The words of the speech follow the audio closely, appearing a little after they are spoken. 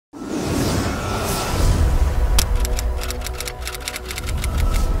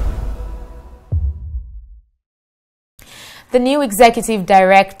The new Executive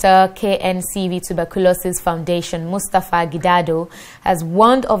Director, KNCV Tuberculosis Foundation, Mustafa Gidado, has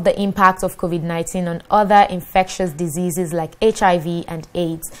warned of the impact of COVID-19 on other infectious diseases like HIV and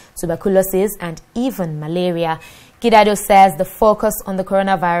AIDS, tuberculosis, and even malaria. Gidado says the focus on the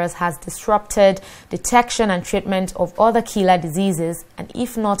coronavirus has disrupted detection and treatment of other killer diseases and,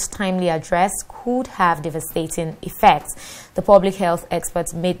 if not timely addressed, could have devastating effects. The public health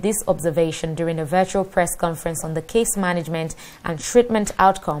experts made this observation during a virtual press conference on the case management and treatment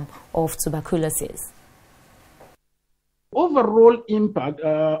outcome of tuberculosis. Overall impact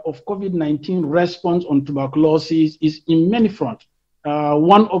of COVID-19 response on tuberculosis is in many fronts.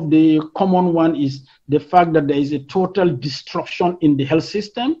 One of the common one is the fact that there is a total disruption in the health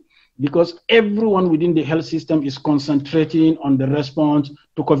system because everyone within the health system is concentrating on the response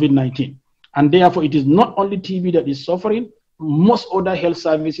to COVID-19. And therefore, it is not only TB that is suffering. Most other health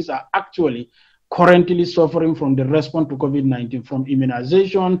services are actually currently suffering from the response to COVID-19, from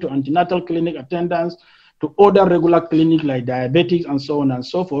immunization to antenatal clinic attendance to other regular clinics like diabetics and so on and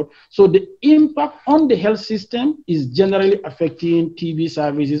so forth. So the impact on the health system is generally affecting TB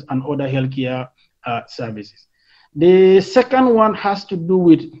services and other healthcare services. The second one has to do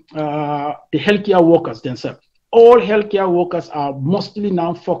with the healthcare workers themselves. All healthcare workers are mostly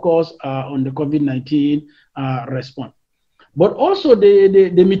now focused on the COVID-19 response. But also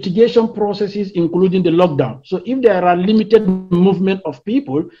the mitigation processes, including the lockdown. So if there are limited movement of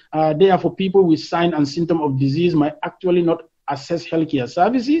people, therefore people with signs and symptoms of disease might actually not access healthcare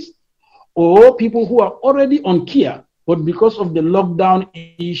services, or people who are already on care, but because of the lockdown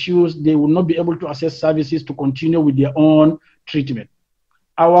issues, they will not be able to access services to continue with their own treatment.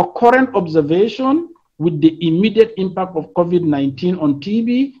 Our current observation with the immediate impact of COVID-19 on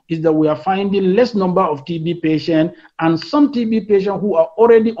TB is that we are finding less number of TB patients, and some TB patients who are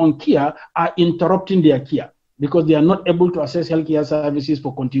already on care are interrupting their care because they are not able to access healthcare services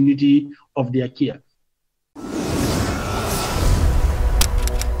for continuity of their care.